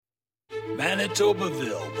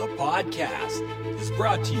Manitobaville, the podcast, is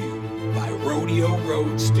brought to you by Rodeo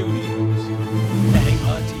Road Studios. Hang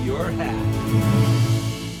on to your hat.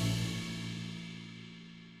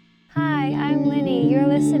 Hi, I'm Linny. You're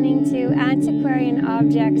listening to Antiquarian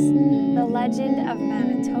Objects, the Legend of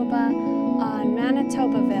Manitoba on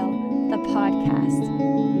Manitobaville, the podcast.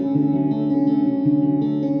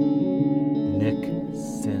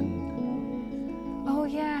 Nixon. Oh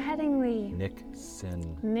yeah, Headingley.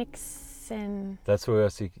 Nixon. Nixon. That's what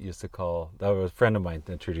we used to call. That was a friend of mine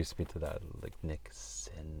that introduced me to that, like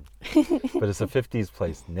Nixon. But it's a 50s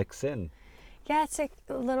place, Nixon. Yeah, it's a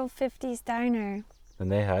little 50s diner. And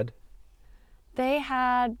they had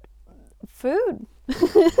food.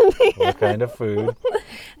 what kind of food?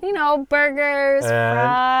 You know, burgers,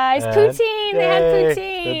 fries, poutine. They had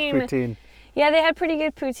poutine. Poutine. Yeah, they had pretty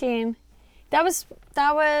good poutine. That was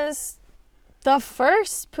the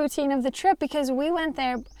first poutine of the trip because we went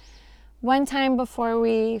there one time before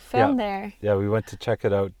we filmed there. Yeah, we went to check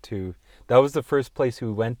it out too. That was the first place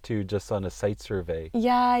we went to just on a site survey.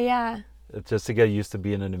 Yeah. Just to get used to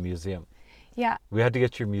being in a museum. Yeah. We had to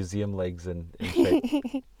get your museum legs in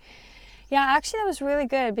shape. Yeah, actually that was really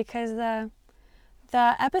good because the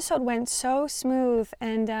episode went so smooth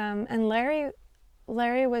and Larry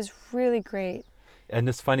was really great. And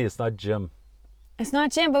it's funny, it's not Jim. It's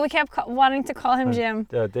not Jim, but we kept wanting to call him Jim.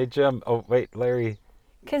 Yeah, Jim. Oh, wait, Larry.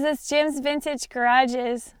 Because it's Jim's Vintage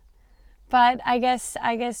Garages. But I guess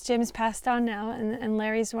Jim's passed on now, and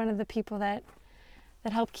Larry's one of the people that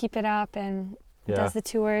help keep it up and does the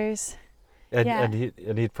tours. And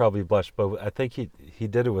he'd probably blush, but I think he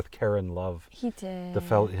did it with care and love. He did.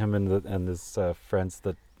 Him and his friends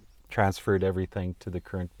that transferred everything to the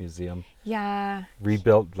current museum. Yeah.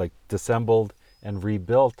 Rebuilt, like disassembled and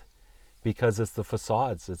rebuilt, because it's the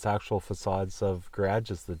facades. It's actual facades of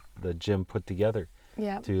garages that Jim put together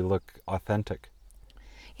to look authentic.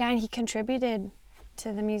 Yeah, and he contributed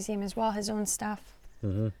to the museum as well, his own stuff.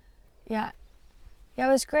 Mm-hmm. Yeah, it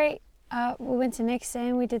was great. We went to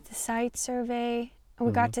Nixon, we did the site survey, and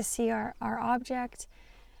we got to see our object.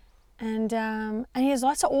 And he has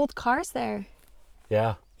lots of old cars there.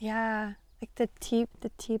 Yeah. Yeah, like the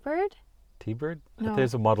T-Bird? T-Bird? No.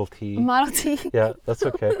 There's a Model T. Model T. Yeah, that's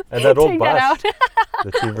okay. And that old Take bus. that out.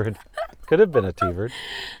 The T-Bird. Could have been a T-Bird.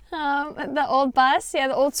 The old bus,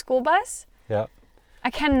 the old school bus. Yeah. I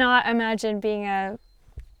cannot imagine being a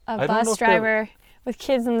bus driver with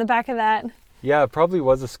kids in the back of that. Yeah, it probably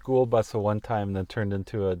was a school bus at one time and then turned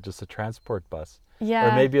into just a transport bus. Yeah.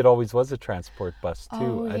 Or maybe it always was a transport bus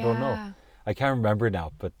too. Oh, I don't know. I can't remember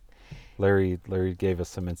now, but Larry gave us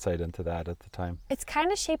some insight into that at the time. It's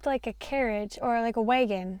kind of shaped like a carriage or like a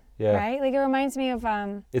wagon, yeah. Right? Like it reminds me of...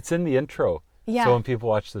 It's in the intro. Yeah. So when people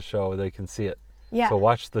watch the show, they can see it. Yeah. So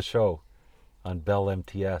watch the show on Bell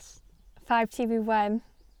MTS. 5TV1.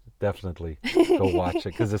 Definitely. Go watch it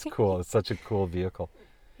because it's cool. It's such a cool vehicle.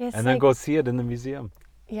 It's and then go see it in the museum.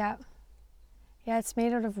 Yeah. Yeah, it's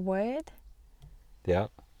made out of wood. Yeah.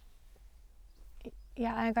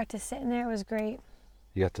 Yeah, I got to sit in there. It was great.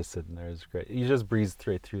 You got to sit in there. It was great. You just breezed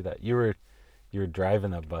right through that. You were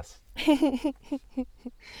driving that bus.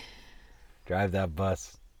 Drive that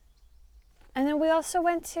bus. And then we also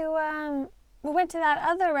went to that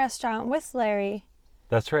other restaurant with Larry.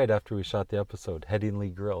 That's right, after we shot the episode,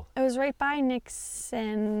 Headingley Grill. It was right by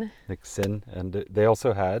Nixon. And they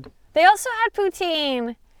also had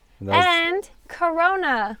poutine and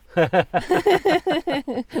Corona.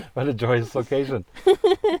 What a joyous occasion.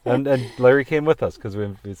 and Larry came with us because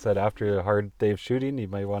we said after a hard day of shooting, he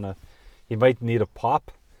might need a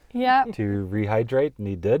pop to rehydrate, and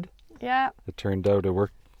he did. Yeah. It turned out it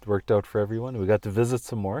worked out for everyone. We got to visit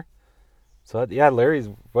some more. So Larry's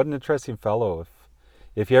what an interesting fellow.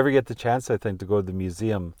 If you ever get the chance, I think, to go to the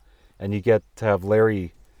museum and you get to have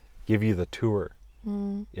Larry give you the tour,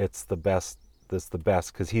 it's the best. It's the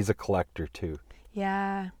best because he's a collector too.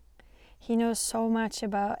 Yeah. He knows so much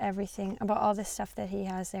about everything, about all the stuff that he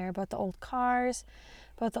has there, about the old cars,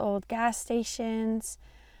 about the old gas stations,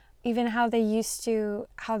 even how they used to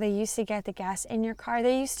get the gas in your car.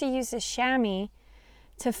 They used to use a chamois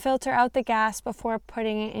to filter out the gas before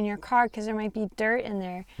putting it in your car because there might be dirt in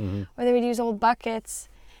there. Mm-hmm. Or they would use old buckets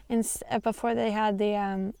before they had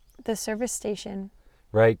the service station.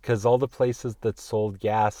 Right, because all the places that sold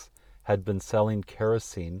gas had been selling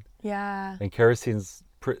kerosene. Yeah. And kerosene's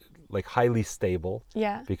highly stable.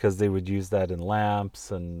 Yeah. Because they would use that in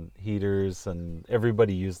lamps and heaters, and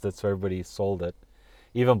everybody used it, so everybody sold it.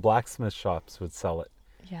 Even blacksmith shops would sell it.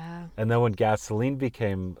 Yeah. And then when gasoline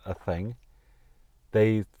became a thing,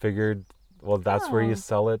 they figured, well, that's where you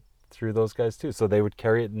sell it through those guys too. So they would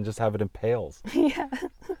carry it and just have it in pails. Yeah.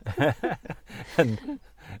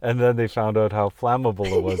 and then they found out how flammable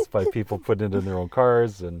it was by people putting it in their own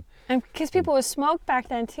cars. And because people would smoke back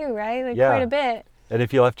then too, right? Like Yeah. quite a bit. And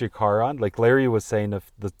if you left your car on, like Larry was saying,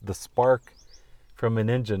 if the spark from an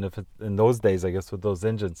engine, if it, in those days, I guess with those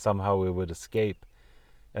engines, somehow it would escape.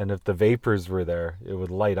 And if the vapors were there, it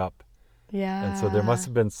would light up. Yeah. And so there must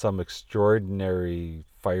have been some extraordinary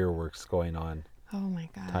fireworks going on Oh my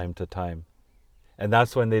God. time to time. And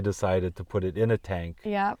that's when they decided to put it in a tank,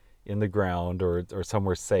 Yep. in the ground or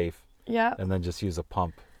somewhere safe, Yep. and then just use a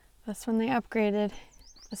pump. That's when they upgraded.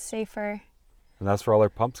 It was safer. And that's where all our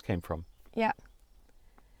pumps came from. Yeah.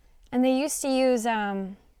 And they used to use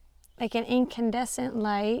like an incandescent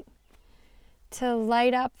light to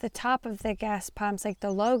light up the top of the gas pumps, like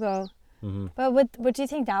the logo. Hmm. But would you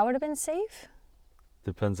think that would have been safe?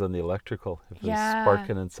 Depends on the electrical. If it was Yeah.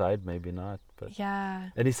 sparking inside, maybe not. But Yeah.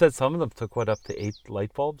 And he said some of them took, what, up to 8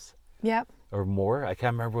 light bulbs Yep. or more? I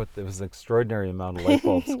can't remember what, it was an extraordinary amount of light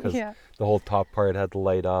bulbs because Yeah. the whole top part had to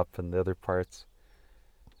light up and the other parts.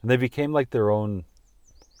 And they became like their own,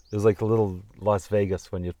 it was like a little Las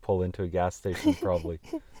Vegas when you'd pull into a gas station probably.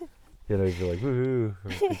 You know, you'd be like, woohoo,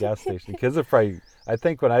 the gas station. Kids are probably, I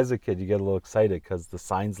think when I was a kid, you get a little excited because the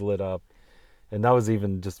signs lit up. And that was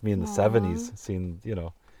even just me in the Aw. 70s, seeing, you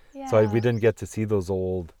know. Yeah. So we didn't get to see the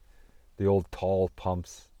old tall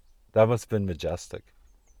pumps. That must have been majestic.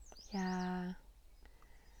 Yeah.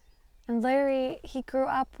 And Larry, he grew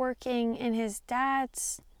up working in his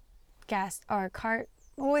dad's gas or cart.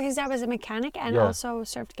 Well, his dad was a mechanic and Yeah. also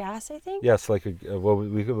served gas, I think. Yes, like what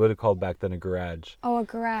we would have called back then a garage. Oh, a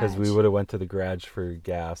garage. Because we would have went to the garage for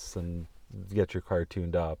gas and get your car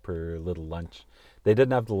tuned up or a little lunch. They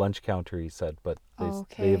didn't have the lunch counter, he said, but they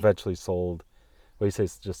Okay. eventually sold, what do you say,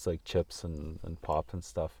 it's just like chips and pop and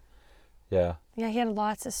stuff. Yeah, Yeah, he had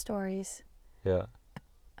lots of stories yeah.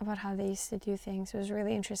 about how they used to do things. It was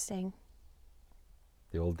really interesting.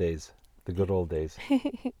 The old days, the good old days.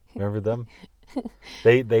 Remember them?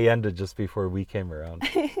 They ended just before we came around.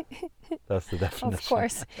 That's the definition. Of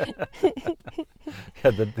course.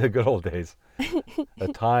 Yeah, the good old days. A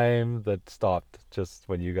time that stopped just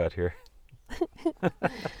when you got here.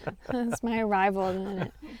 That's my arrival,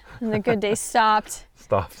 and the good days stopped.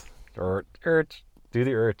 Stopped. Urch. Do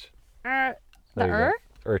the urch. The There you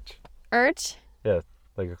go. Urch. Urch? Yeah,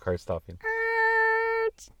 like a car stopping.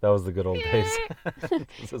 Urch. That was the good old days.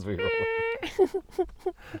 This is we roll.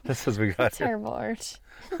 This is we got here. Terrible urch.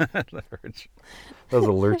 The urch. That was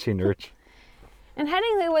a lurching urch. And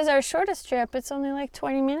Headingley was our shortest trip. It's only like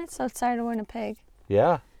 20 minutes outside of Winnipeg.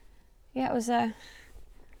 Yeah. Yeah, it was a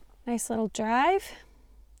nice little drive.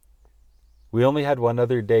 We only had one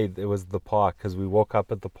other day. It was the Paw, because we woke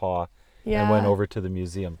up at the Paw Yeah. and went over to the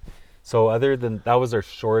museum. So other than that was our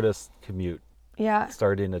shortest commute, Yeah.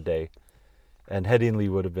 starting a day. And Headingley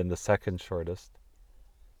would have been the second shortest.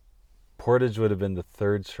 Portage would have been the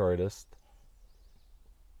third shortest.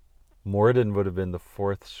 Morden would have been the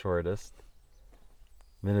fourth shortest.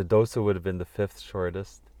 Minnedosa would have been the fifth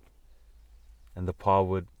shortest. And the Paw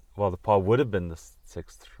would have been the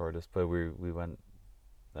sixth shortest, but we went,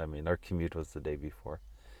 I mean, our commute was the day before.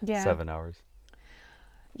 Yeah. 7 hours.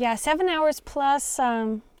 Yeah, 7 hours plus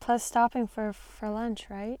plus stopping for lunch,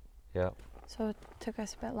 right? Yeah, So it took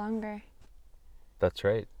us a bit longer. that's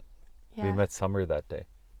right. Yeah. We met Summer that day.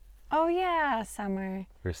 Oh yeah, summer.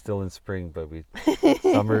 We were still in spring, but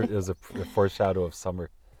summer is a foreshadow of summer.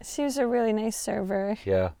 She was a really nice server.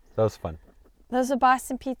 Yeah, that was fun. There was a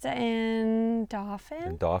Boston Pizza in Dauphin.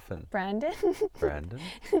 In Dauphin. Brandon. Brandon?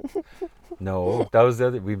 No, that was the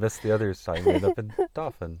other. We missed the other time. We ended up in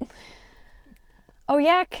Dauphin. Oh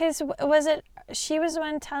yeah, because she was the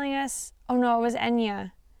one telling us, oh no, it was Enya.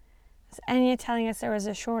 It was Enya telling us there was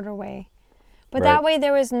a shorter way. But that Right. way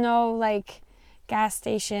there was no like gas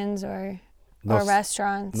stations or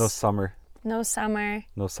restaurants. No summer. No summer.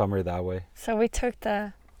 No summer that way. So we took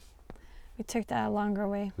the longer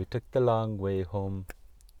way. We took the long way home.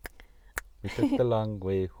 We took the long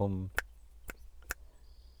way home.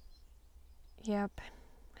 Yep.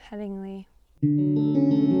 Headingley.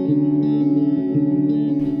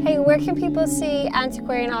 Hey, where can people see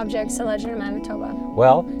Antiquarian Objects, The Legend of Manitoba?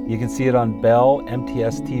 Well, you can see it on Bell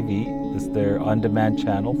MTS TV. It's their on-demand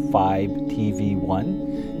channel,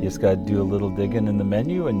 5TV1. You just got to do a little digging in the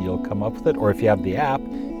menu and you'll come up with it. Or if you have the app,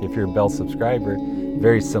 if you're a Bell subscriber,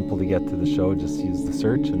 very simple to get to the show. Just use the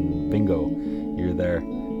search and bingo, you're there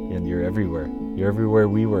and you're everywhere. You're everywhere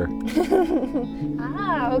we were.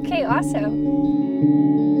 Ah, okay,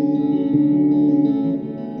 awesome.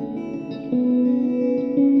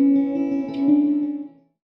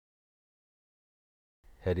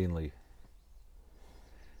 Headingley.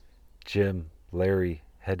 Jim, Larry,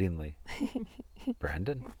 Headingley.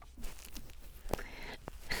 Brandon?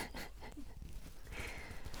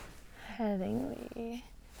 Headingley.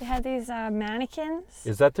 They had these mannequins.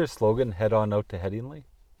 Is that their slogan, head on out to Headingley?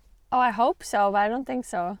 Oh, I hope so, but I don't think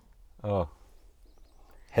so. Oh.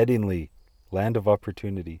 Headingley, land of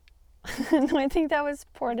opportunity. No, I think that was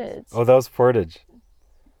Portage. Oh, that was Portage.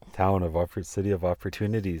 Town of city of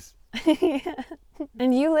opportunities. Yeah.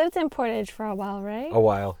 And you lived in Portage for a while, right? A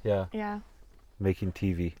while, yeah. Yeah. Making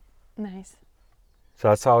TV. Nice. So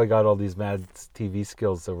that's how I got all these mad TV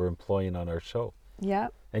skills that we're employing on our show.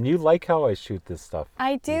 Yep. And you like how I shoot this stuff.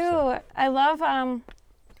 I do. I love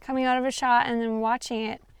coming out of a shot and then watching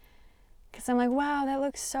it, because I'm like, wow, that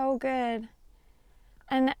looks so good.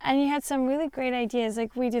 And you had some really great ideas.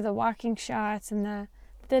 Like, we do the walking shots and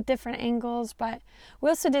the different angles, but we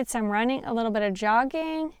also did some running, a little bit of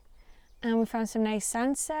jogging, and we found some nice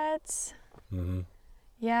sunsets. Mm-hmm.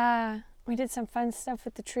 Yeah, we did some fun stuff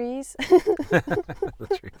with the trees.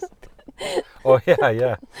 The trees. Oh,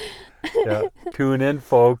 yeah. Yeah. Tune in,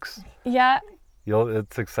 folks. Yeah.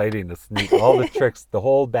 It's exciting. It's neat. All the tricks, the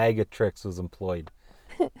whole bag of tricks was employed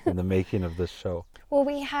in the making of this show. Well,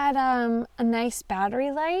 we had a nice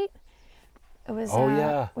battery light. It was,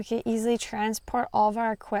 yeah. We could easily transport all of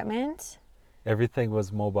our equipment. Everything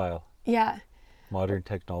was mobile. Yeah. Modern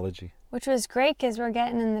technology. Which was great, because we're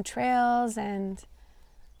getting in the trails and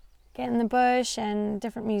getting in the bush and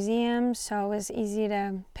different museums, so it was easy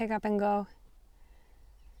to pick up and go.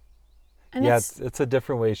 And yeah, it's a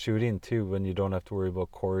different way of shooting too, when you don't have to worry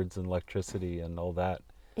about cords and electricity and all that.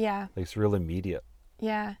 Yeah. Like, it's real immediate.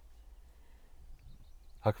 Yeah.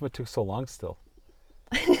 How come it took so long still?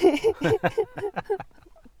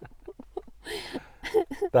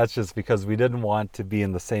 That's just because we didn't want to be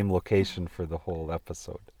in the same location for the whole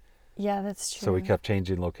episode. Yeah, that's true. So we kept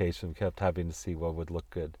changing location. We kept having to see what would look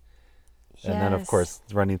good. Yes. And then, of course,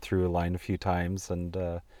 running through a line a few times. And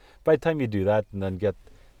by the time you do that and then get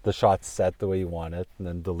the shots set the way you want it and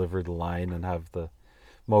then deliver the line and have the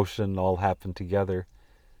motion all happen together,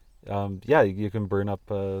 you can burn up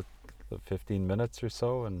 15 minutes or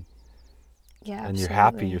so. And you're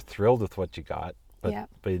happy, you're thrilled with what you got. But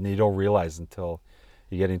you don't realize until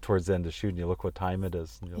you're getting towards the end of shooting, you look what time it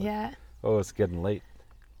is. And you're like, oh, it's getting late.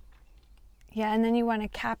 Yeah, and then you want to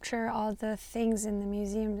capture all the things in the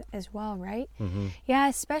museum as well, right? Mm-hmm. Yeah,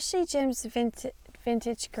 especially Jim's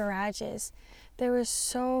vintage garages. There was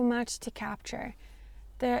so much to capture.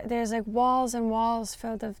 There's like walls and walls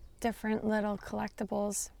filled with different little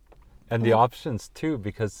collectibles. And the options too,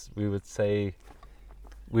 because we would say,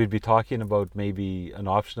 we'd be talking about maybe an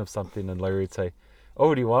option of something, and Larry would say,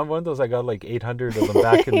 oh, do you want one of those? I got like 800 of them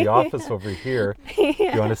back in the office over here. Yeah. Do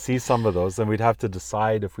you want to see some of those? And we'd have to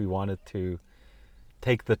decide if we wanted to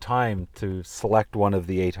take the time to select one of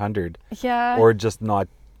the 800. Yeah. Or just not,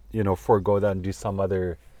 forego that and do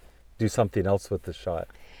something else with the shot.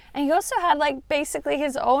 And he also had like basically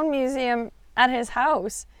his own museum at his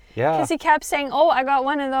house. Yeah. Because he kept saying, oh, I got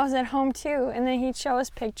one of those at home too. And then he'd show us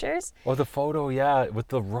pictures. Oh, the photo, yeah, with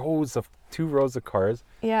the two rows of cars.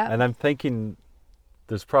 Yeah. And I'm thinking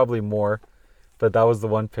there's probably more, but that was the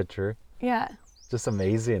one picture. Yeah. Just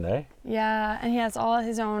amazing, eh? Yeah, and he has all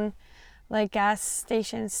his own like gas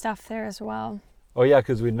station stuff there as well. Oh yeah,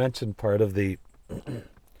 because we'd mentioned part of the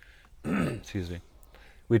excuse me.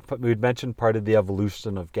 We'd mentioned part of the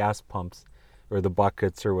evolution of gas pumps or the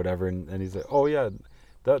buckets or whatever, and he's like, oh yeah,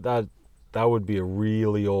 that would be a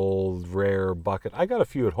really old rare bucket. I got a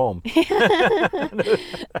few at home. It's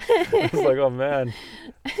like, oh man,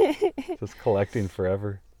 just collecting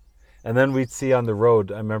forever. And then we'd see on the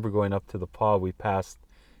road, I remember going up to the paw, we passed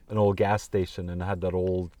an old gas station and it had that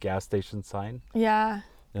old gas station sign. Yeah.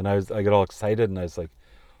 And I got all excited and I was like,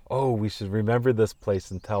 oh, we should remember this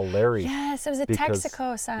place and tell Larry. Yes, it was a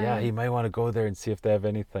Texaco sign. Yeah, he might want to go there and see if they have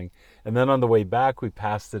anything. And then on the way back, we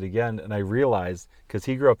passed it again, and I realized, because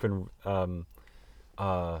he grew up in,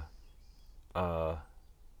 I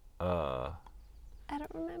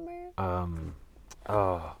don't remember.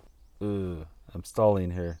 I'm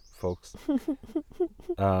stalling here, folks.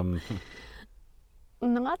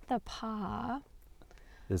 Not the paw.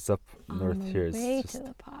 It's up north here. It's Way just, to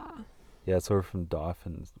the paw. yeah, it's over from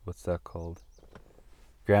Dauphin. What's that called?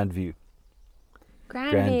 Grandview.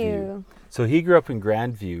 Grandview. So he grew up in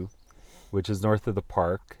Grandview, which is north of the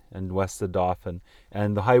park and west of Dauphin.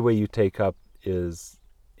 And the highway you take up is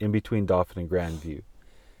in between Dauphin and Grandview.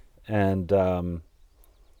 And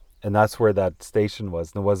that's where that station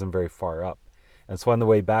was, and it wasn't very far up. And so on the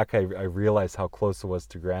way back, I realized how close it was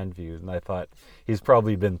to Grandview, and I thought, he's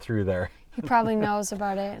probably been through there. He probably knows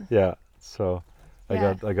about it. Yeah, so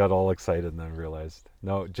Yeah. I got all excited and then realized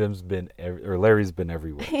no, Larry's been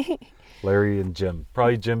everywhere. Larry and Jim,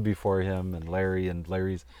 probably Jim before him, and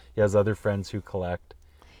Larry's. He has other friends who collect.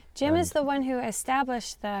 Jim is the one who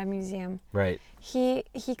established the museum. Right. He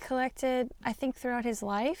collected, I think throughout his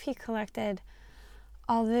life, he collected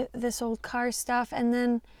all this old car stuff. And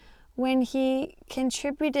then when he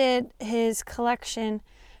contributed his collection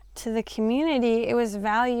to the community, it was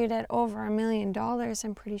valued at over $1 million,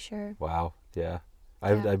 I'm pretty sure. Wow. Yeah.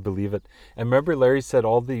 Yeah. I believe it. And remember, Larry said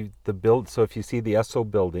all the build. So if you see the Esso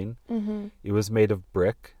building, it was made of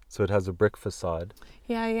brick, so it has a brick facade.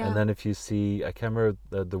 Yeah, yeah. And then if you see, I can't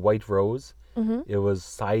remember the White Rose, it was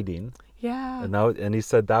siding. Yeah. And he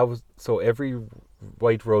said that was so every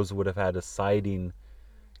White Rose would have had a siding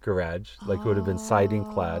garage, like it would have been siding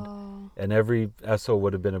clad, and every Esso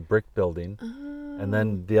would have been a brick building. And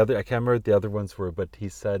then the other, I can't remember what the other ones were, but he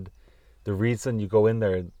said the reason you go in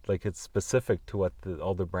there, like it's specific to what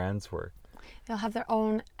all the brands were. They'll have their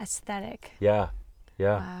own aesthetic. Yeah.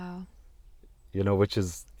 Wow. You know, which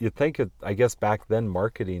is, you'd think I guess back then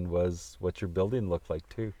marketing was what your building looked like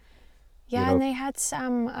too. Yeah, You know, and they had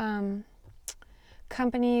some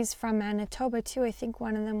companies from Manitoba too. I think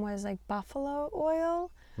one of them was like Buffalo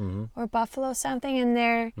Oil or Buffalo something, and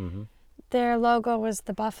their logo was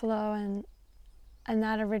the buffalo, and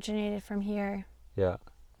that originated from here. Yeah.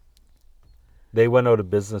 They went out of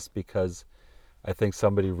business because I think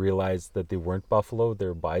somebody realized that they weren't buffalo, they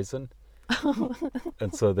were bison.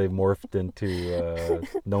 And so they morphed into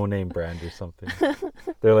no name brand or something.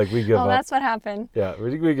 They're like, we give up. Oh, that's what happened. Yeah,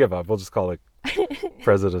 we give up. We'll just call it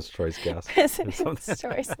President's Choice Gas. President's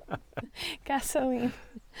Choice gasoline.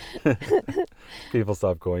 People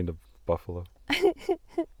stop going to Buffalo.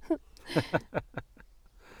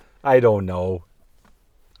 I don't know.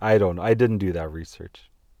 I didn't do that research.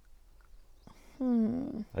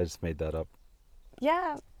 I just made that up.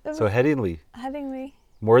 Yeah. So Headingley.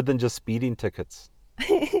 More than just speeding tickets.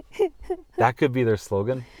 That could be their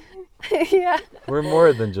slogan. Yeah. We're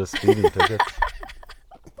more than just speeding tickets.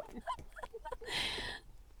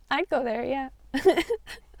 I'd go there, yeah.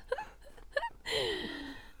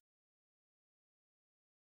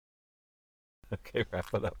 Okay,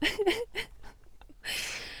 wrap it up.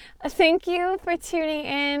 Thank you for tuning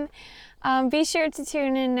in. Be sure to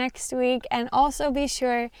tune in next week, and also be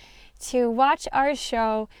sure to watch our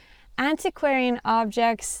show, Antiquarian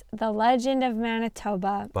Objects, The Legend of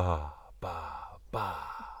Manitoba,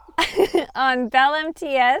 on Bell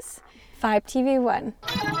MTS 5TV1.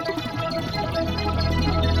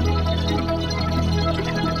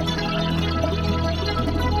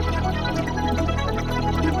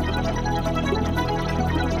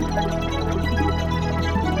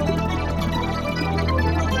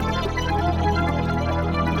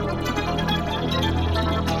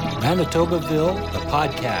 Manitobaville, the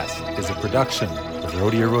podcast, is a production of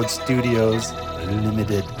Rodeo Road Studios,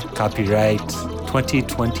 Limited, copyright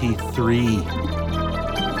 2023.